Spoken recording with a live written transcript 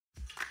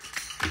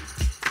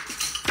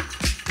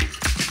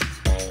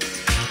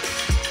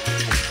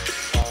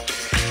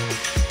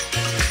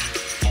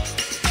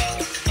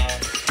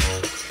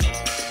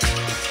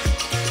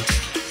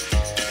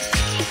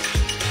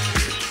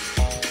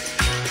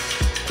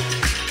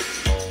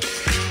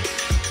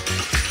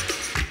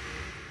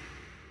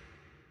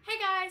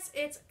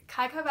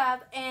Kyky Babb,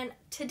 and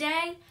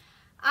today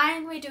I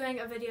am going to be doing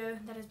a video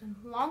that has been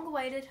long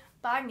awaited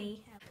by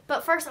me.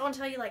 But first I want to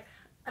tell you, like,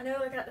 I know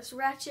I got this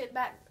ratchet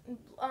back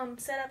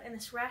set up and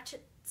this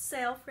ratchet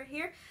shelf right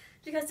here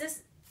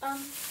because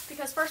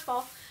because first of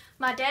all,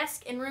 my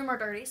desk and room are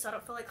dirty, so I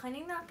don't feel like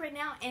cleaning them up right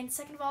now, and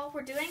second of all,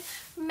 we're doing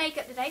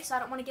makeup today, so I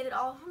don't want to get it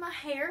all over my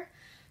hair.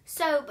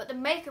 But the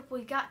makeup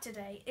we got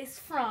today is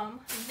from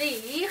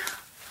the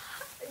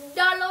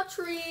Dollar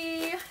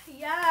Tree.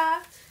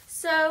 Yeah.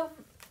 So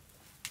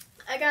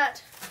I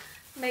got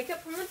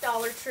makeup from the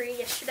Dollar Tree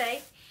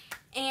yesterday,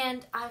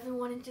 and I've been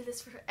wanting to do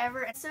this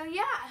forever. So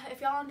yeah,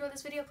 if y'all enjoyed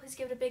this video, please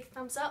give it a big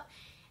thumbs up.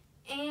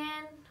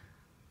 And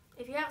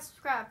if you haven't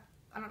subscribed,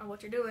 I don't know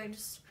what you're doing.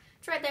 Just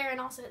it's right there, and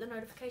also hit the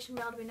notification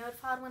bell to be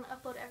notified when I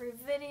upload every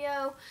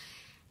video.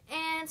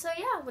 And so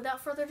yeah,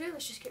 without further ado,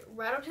 let's just get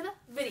right onto the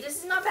video.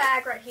 This is my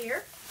bag right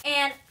here.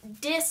 And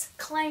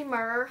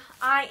disclaimer,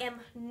 I am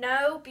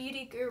no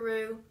beauty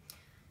guru.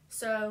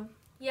 So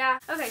yeah.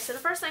 Okay, so the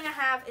first thing I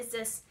have is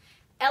this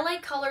LA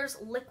Colors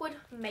liquid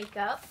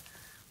makeup.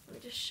 Let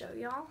me just show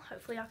y'all.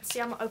 Hopefully y'all can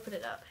see. I'm gonna open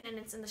it up, and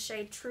it's in the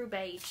shade True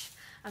Beige.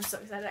 I'm so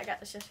excited. I got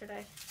this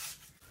yesterday.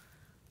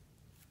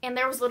 And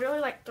there was literally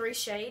like 3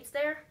 shades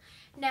there.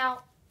 Now,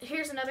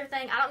 here's another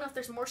thing. I don't know if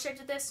there's more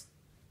shades of this.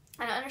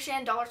 And I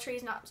understand Dollar Tree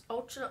is not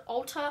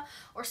Ulta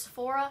or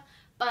Sephora,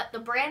 but the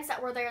brands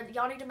that were there,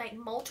 y'all need to make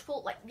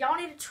multiple, like, y'all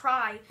need to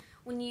try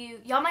when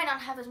y'all might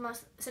not have as much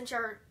since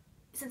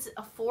it's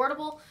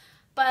affordable,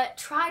 but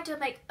try to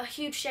make a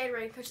huge shade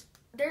range, because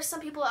there's some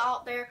people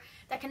out there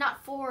that cannot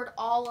afford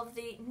all of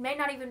may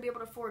not even be able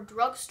to afford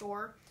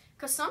drugstore,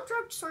 because some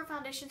drugstore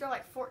foundations are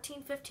like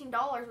 $14,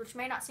 $15, which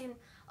may not seem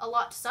a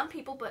lot to some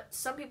people, but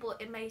some people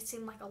it may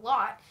seem like a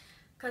lot,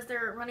 because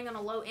they're running on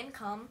a low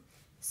income.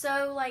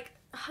 So, like,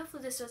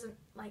 hopefully this doesn't,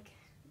 like,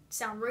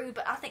 sound rude,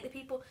 but I think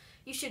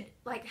you should,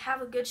 like,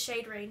 have a good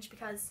shade range,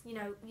 because, you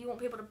know, you want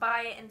people to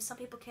buy it, and some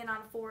people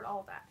cannot afford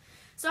all that.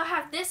 So I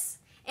have this,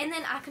 and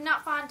then I could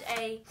not find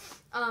a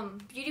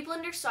beauty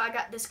blender, so I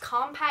got this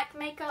compact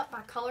makeup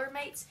by Color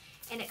Mates,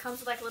 and it comes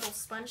with, like, a little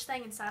sponge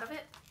thing inside of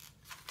it,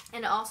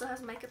 and it also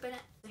has makeup in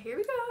it. So here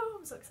we go.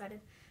 I'm so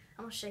excited.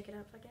 I'm gonna shake it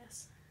up, I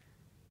guess.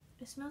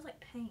 It smells like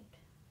paint.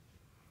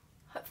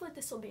 Hopefully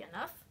this will be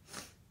enough.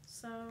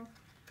 So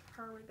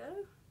here we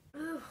go.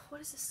 Ooh, what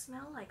does this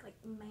smell like? Like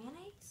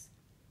mayonnaise?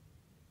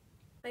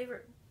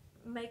 Favorite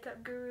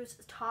makeup gurus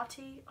is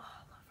Tati. Oh, I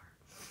love her.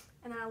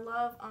 And then I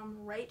love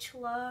Rach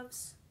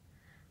Loves,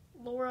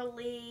 Laura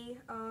Lee,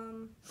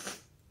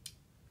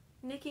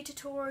 Nikki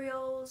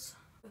Tutorials,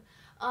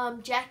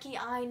 Jackie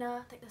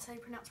Ina. I think that's how you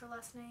pronounce her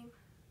last name.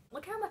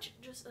 Look how much it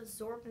just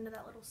absorbed into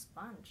that little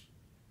sponge.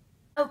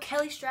 Oh,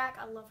 Kelly Strack.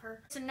 I love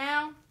her. So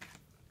now,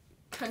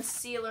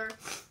 concealer.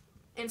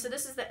 And so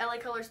this is the LA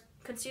Colors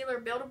Concealer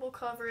Buildable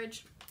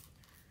Coverage.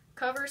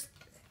 Covers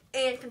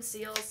and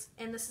conceals.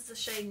 And this is the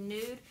shade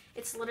Nude.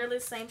 It's literally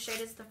the same shade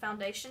as the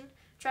foundation.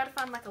 Try to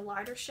find like a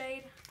lighter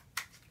shade.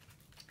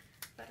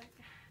 But I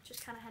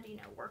just kind of had to,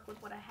 work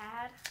with what I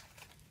had.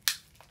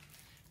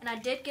 And I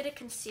did get a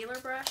concealer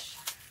brush.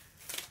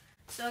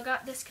 So I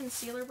got this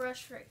concealer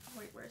brush right.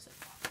 Wait, where is it?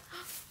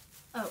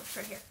 Oh, it's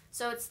right here.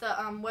 So it's the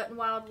Wet n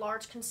Wild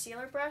Large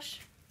Concealer Brush.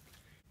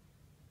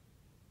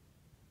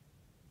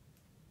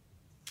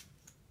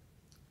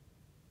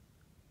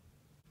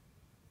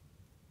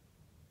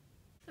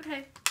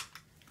 Okay,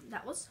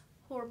 that was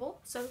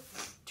horrible. So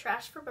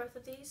trash for both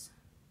of these.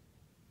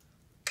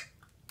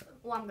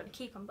 Well, I'm going to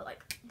keep them, but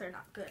like they're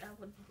not good. I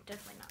would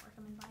definitely not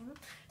recommend buying them.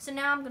 So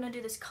now I'm going to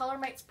do this Color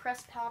Mates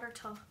pressed powder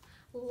to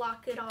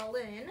lock it all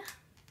in.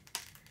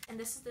 And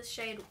this is the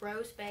shade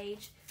Rose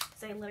Beige.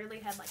 They literally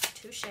had like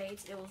 2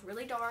 shades. It was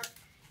really dark,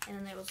 and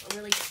then it was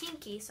really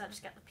pinky, so I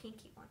just got the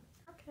pinky one.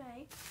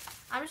 Okay.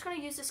 I'm just going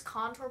to use this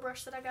contour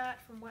brush that I got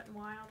from Wet n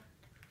Wild.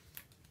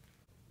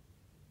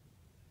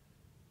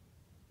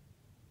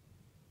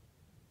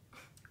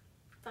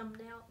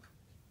 Thumbnail.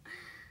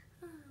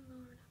 Oh,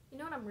 Lord. You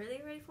know what I'm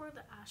really ready for?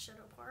 The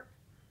eyeshadow part.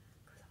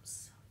 Because I'm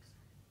so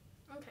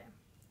excited. Okay.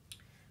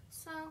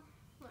 So,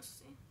 let's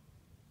see.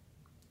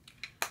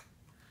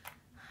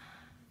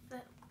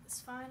 It's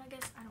fine, I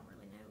guess. I don't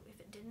really know if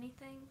it did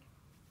anything.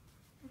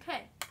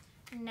 Okay,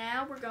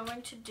 now we're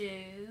going to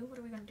do, what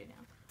are we going to do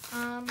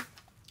now?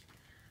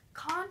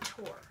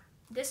 Contour.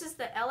 This is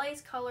the LA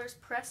Colors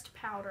pressed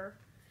powder,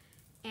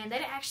 and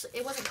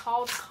it wasn't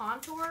called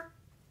contour,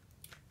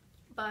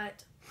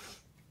 but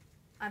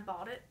I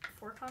bought it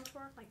for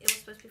contour. Like, it was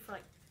supposed to be for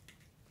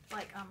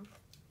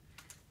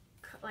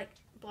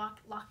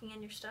locking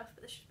in your stuff,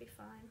 but this should be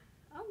fine.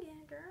 Oh yeah,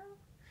 girl.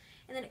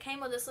 And then it came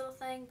with this little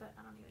thing, but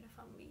I don't even know if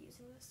I'm going to be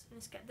using this. And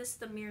this is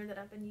the mirror that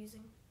I've been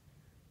using.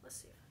 Let's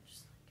see if I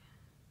just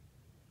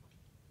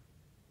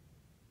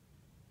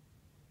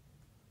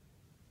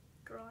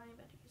girl, I ain't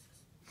about to use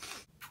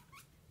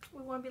this.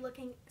 We want to be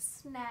looking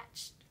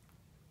snatched,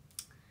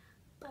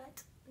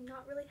 but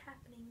not really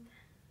happening.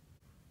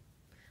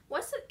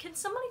 Can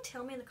somebody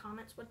tell me in the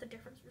comments what the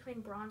difference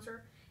between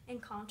bronzer and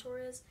contour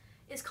is?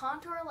 Is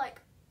contour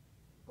like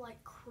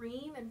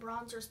cream and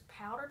bronzer's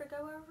powder to go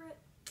over it?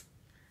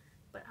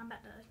 but I'm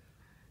about to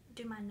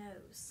do my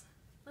nose.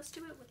 Let's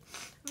do it with,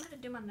 I'm about to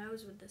do my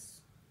nose with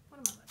this. What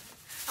am I about to do?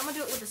 I'm going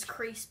to do it with this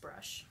crease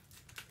brush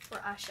for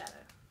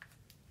eyeshadow.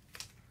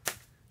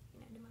 You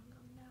know, do my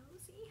little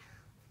nosy.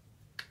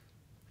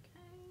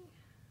 Okay.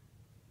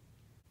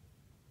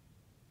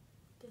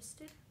 This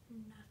did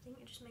nothing.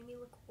 It just made me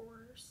look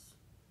worse.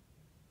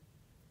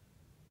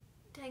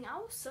 Dang, I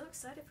was so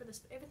excited for this,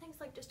 but everything's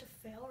like just a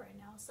fail right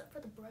now, except for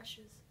the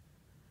brushes.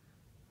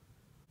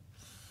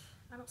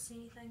 I don't see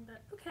anything,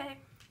 but okay.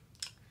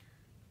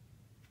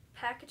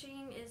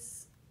 Packaging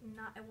is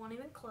not, it won't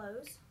even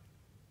close.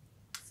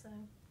 So,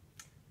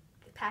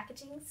 the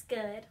packaging's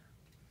good.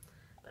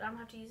 But I'm gonna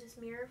have to use this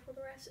mirror for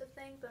the rest of the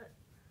thing, but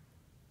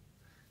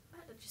I'm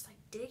about to just like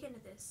dig into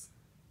this.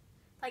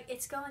 Like,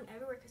 it's going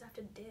everywhere because I have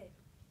to dig.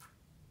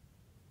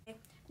 Okay.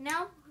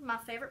 Now, my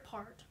favorite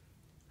part,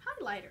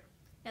 highlighter.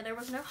 Now, there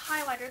was no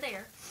highlighter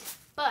there,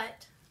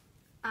 but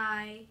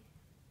I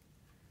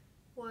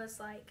was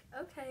like,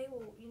 okay,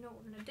 well, you know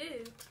what we're gonna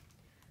do?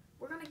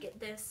 We're gonna get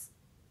this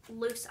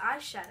loose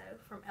eyeshadow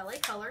from LA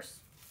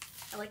Colors.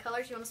 LA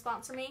Colors, you wanna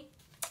sponsor me?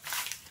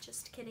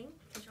 Just kidding,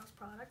 because y'all's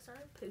products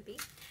are poopy.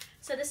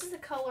 So this is the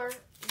color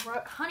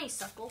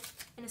Honeysuckle,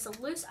 and it's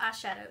a loose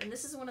eyeshadow, and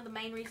this is one of the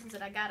main reasons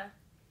that I got a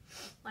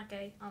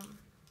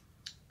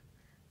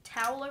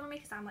towel over me,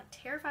 because I'm like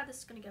terrified this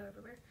is gonna go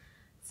everywhere.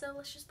 So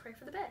let's just pray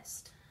for the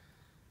best.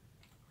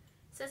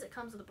 It says it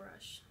comes with a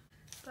brush,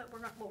 but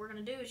what we're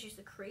gonna do is use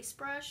the crease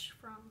brush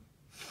from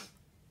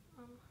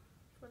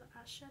for the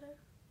eyeshadow.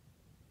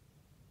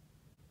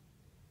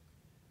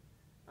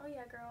 Oh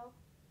yeah, girl.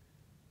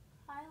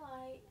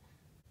 Highlight.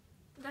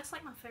 That's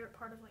like my favorite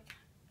part of like,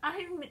 I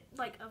don't even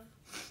like of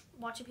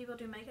watching people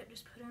do makeup,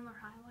 just put in their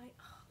highlight.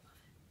 Oh,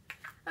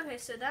 I love it. Okay,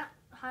 so that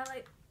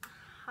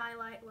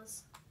highlight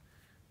was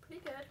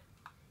pretty good.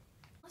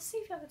 Let's see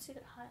if y'all can see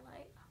that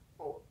highlight.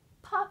 Oh,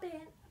 pop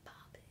in.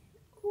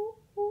 Ooh,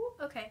 ooh.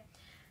 Okay,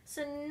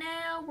 so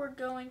now we're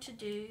going to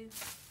do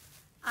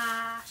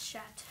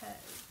eyeshadow.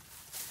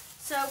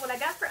 So what I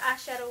got for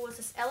eyeshadow was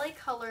this LA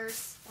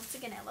Colors. Once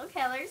again, LA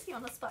Colors, you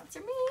want to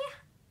sponsor me?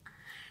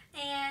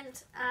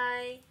 And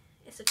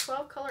it's a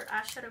 12 color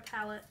eyeshadow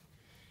palette,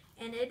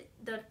 and it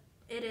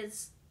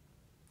is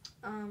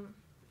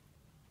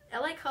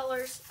LA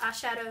Colors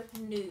eyeshadow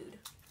nude.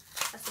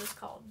 That's what it's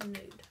called,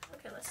 nude.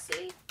 Okay, let's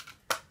see.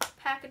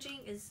 Packaging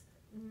is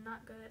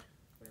not good,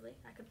 really.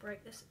 I could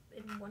break this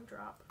in one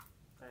drop,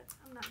 but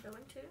I'm not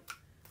going to.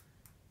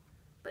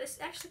 But it's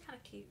actually kind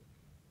of cute.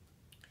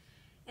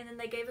 And then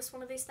they gave us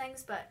one of these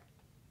things, but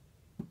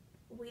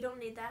we don't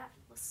need that.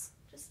 Let's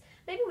just,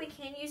 maybe we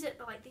can use it,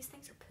 but like these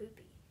things are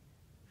poopy.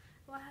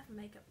 Well, I have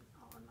makeup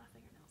all on my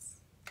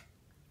fingernails.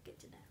 Good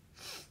to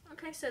know.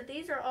 Okay, so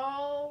these are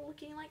all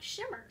looking like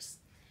shimmers.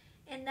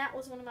 And that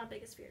was one of my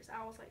biggest fears.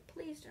 I was like,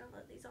 please don't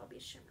let these all be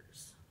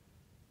shimmers.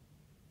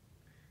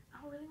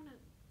 I really want to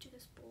do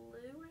this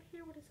blue right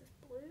here. What is this,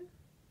 blue?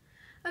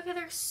 Okay,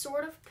 they're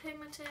sort of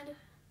pigmented.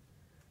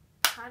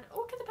 Kind of.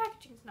 Oh, okay, the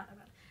packaging's not that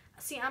bad.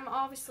 See, I'm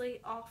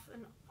obviously off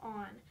and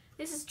on.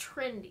 This is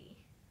trendy.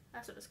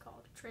 That's what it's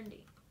called,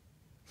 trendy.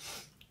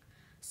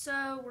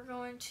 So we're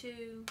going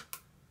to,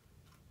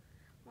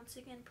 once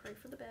again, pray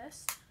for the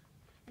best.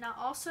 And I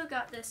also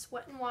got this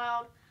Wet n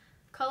Wild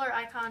Color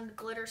Icon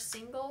Glitter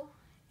Single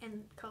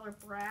in color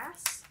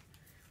Brass,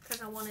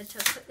 because I wanted to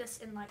put this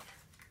in like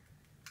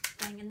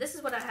thing. And this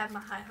is what I have my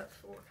high hopes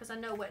for, because I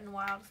know Wet n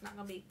Wild is not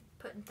going to be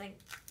putting things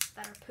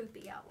that are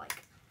poopy out.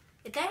 Like,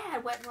 if they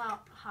had Wet n Wild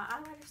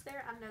highlighters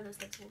there, I know those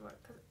things would work.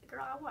 Because,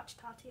 girl, I watch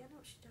Tati. I know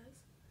what she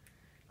does.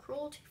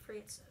 Cruelty free,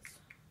 it says.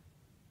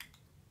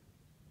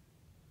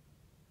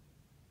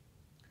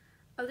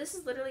 Oh, this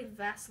is literally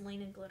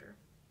Vaseline and glitter.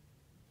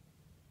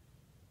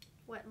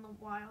 Wet n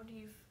Wild,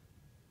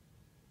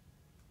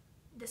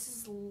 this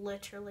is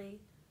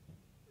literally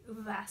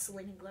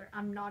Vaseline and glitter.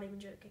 I'm not even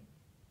joking.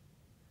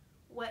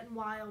 Wet n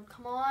Wild,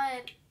 come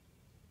on.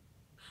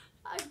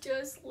 I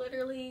just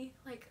literally,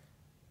 like,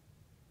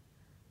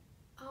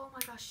 oh my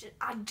gosh.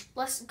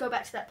 Let's go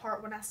back to that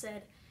part when I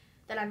said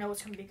that I know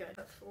it's going to be good.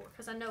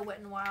 Because I know Wet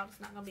n Wild is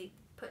not going to be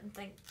putting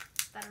things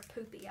that are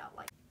poopy out.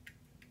 Like,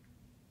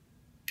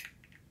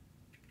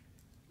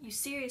 you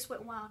serious,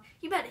 Wet n Wild?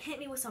 You better hit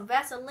me with some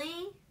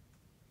Vaseline.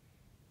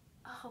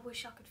 Oh, I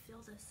wish y'all could feel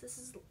this. This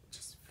is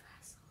just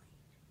Vaseline.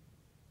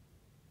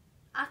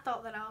 I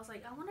thought that I was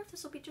like, I wonder if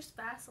this will be just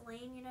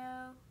Vaseline, you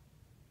know?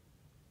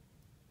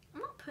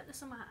 I'm not putting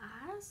this on my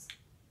eyes.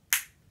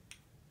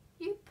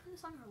 You put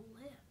this on your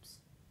lips.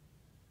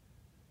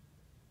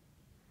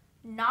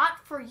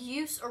 Not for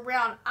use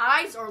around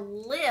eyes or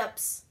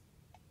lips.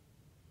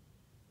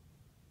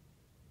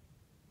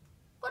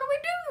 What do we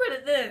do with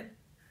it then?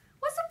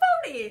 What's the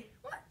body?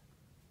 What?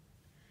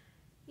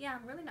 Yeah,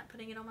 I'm really not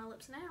putting it on my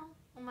lips now.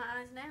 On my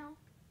eyes now.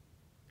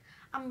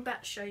 I'm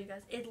about to show you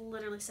guys. It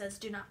literally says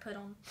do not put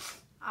on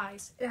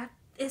eyes.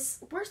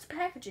 Where's the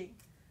packaging?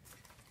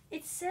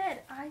 It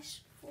said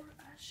eyes for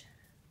eyeshadow.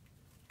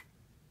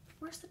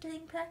 Where's the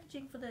dang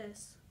packaging for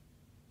this?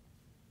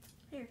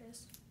 Here it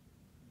is.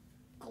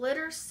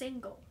 Glitter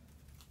Single.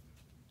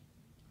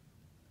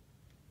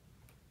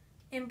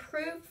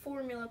 Improved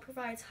formula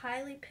provides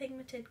highly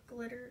pigmented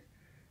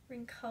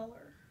glittering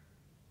color.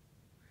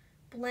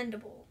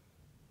 Blendable.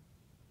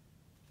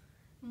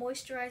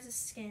 Moisturizes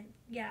skin.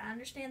 Yeah, I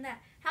understand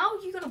that. How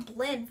are you going to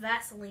blend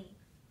Vaseline?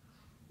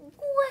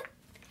 What?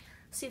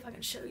 See if I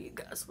can show you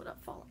guys what I'm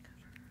falling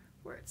over.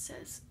 Where it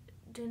says,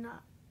 do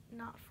not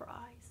for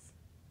eyes.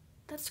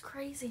 That's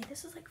crazy.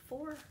 This is like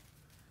 4.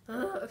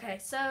 Ugh, okay,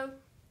 so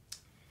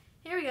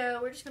here we go.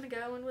 We're just going to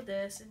go in with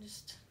this and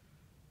just...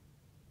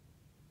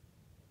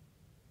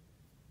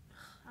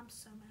 I'm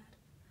so mad.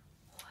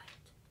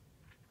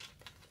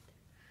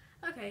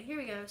 What? Okay, here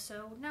we go.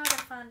 So now I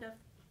gotta find a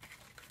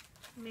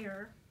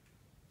mirror.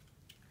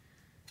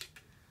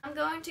 I'm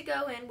going to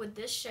go in with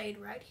this shade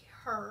right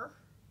here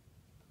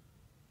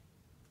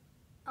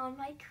on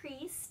my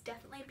crease.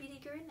 Definitely a beauty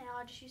guru now.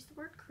 I just used the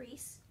word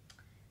crease.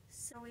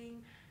 So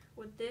going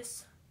with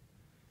this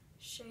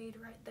shade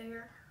right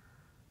there.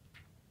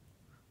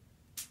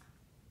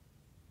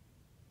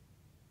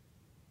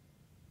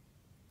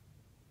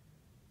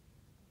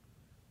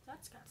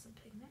 That's got some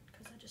pigment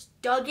because I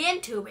just dug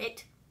into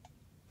it.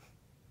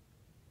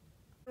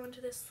 Go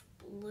into this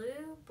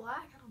blue,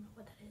 black, I don't know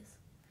what that is,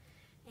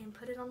 and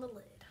put it on the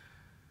lid.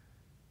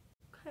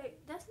 Okay,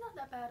 that's not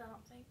that bad, I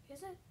don't think,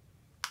 is it?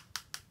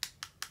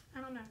 I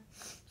don't know.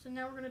 So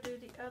now we're going to do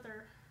the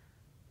other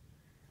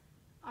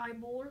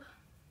eyeball.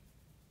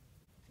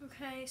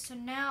 Okay, so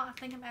now I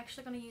think I'm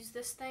actually going to use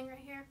this thing right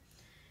here,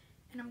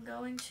 and I'm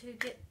going to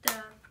get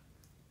the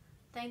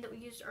thing that we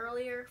used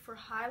earlier for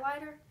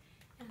highlighter,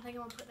 and I think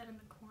I'm going to put that in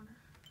the corner.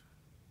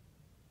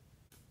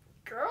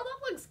 Girl,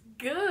 that looks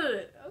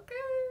good. Okay,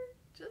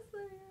 just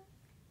saying.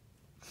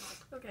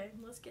 Okay,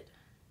 let's get this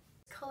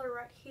color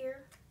right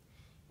here,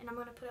 and I'm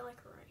going to put it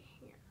like right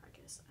here, I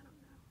guess. I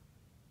don't know.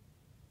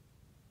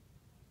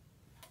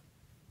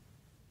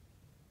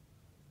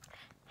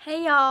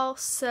 Hey y'all,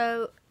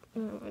 so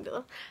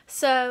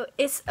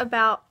it's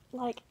about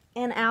like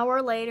an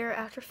hour later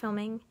after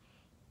filming,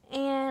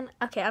 and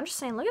okay, I'm just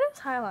saying, look at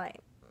this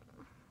highlight.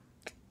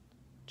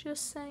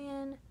 Just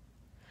saying.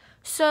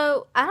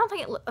 So I don't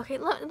think it okay,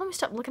 let me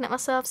stop looking at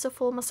myself, so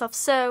full of myself.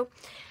 So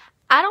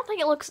I don't think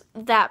it looks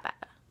that bad.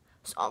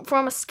 So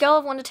from a scale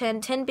of 1 to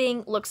 10, 10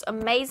 being looks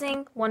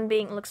amazing, 1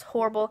 being looks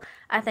horrible,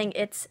 I think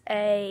it's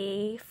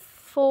a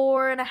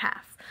 4.5.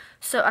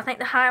 So I think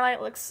the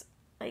highlight looks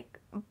like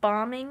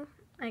bombing,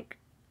 like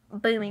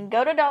booming.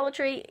 Go to Dollar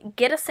Tree,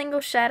 get a single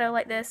shadow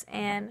like this,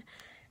 and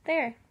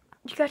there,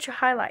 you got your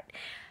highlight.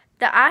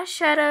 The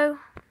eyeshadow,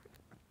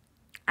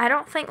 I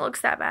don't think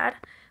looks that bad.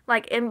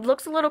 Like, it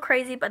looks a little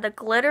crazy, but the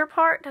glitter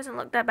part doesn't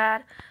look that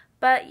bad.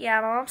 But yeah,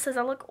 my mom says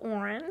I look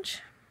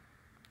orange.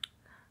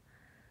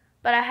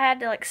 But I had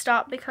to like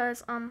stop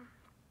because I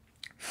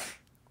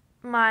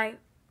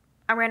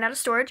ran out of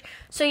storage.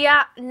 So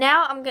yeah,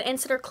 now I'm gonna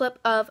insert a clip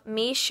of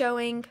me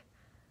showing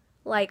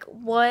like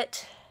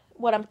what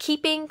I'm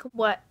keeping,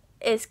 what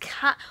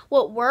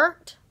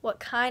worked, what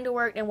kind of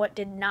worked, and what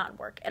did not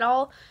work at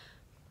all.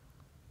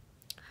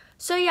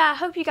 So yeah, I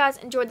hope you guys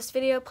enjoyed this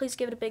video. Please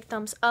give it a big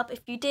thumbs up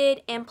if you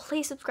did, and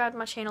please subscribe to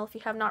my channel if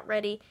you have not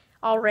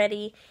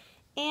already.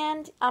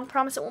 And I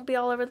promise it won't be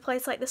all over the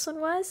place like this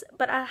one was,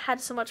 but I had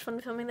so much fun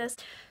filming this.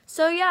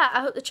 So yeah, I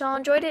hope that y'all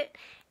enjoyed it,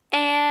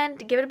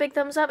 and give it a big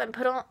thumbs up, and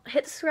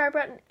hit the subscribe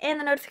button and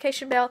the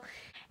notification bell.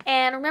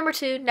 And remember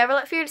to never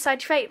let fear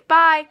decide your fate.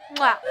 Bye.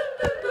 Mwah.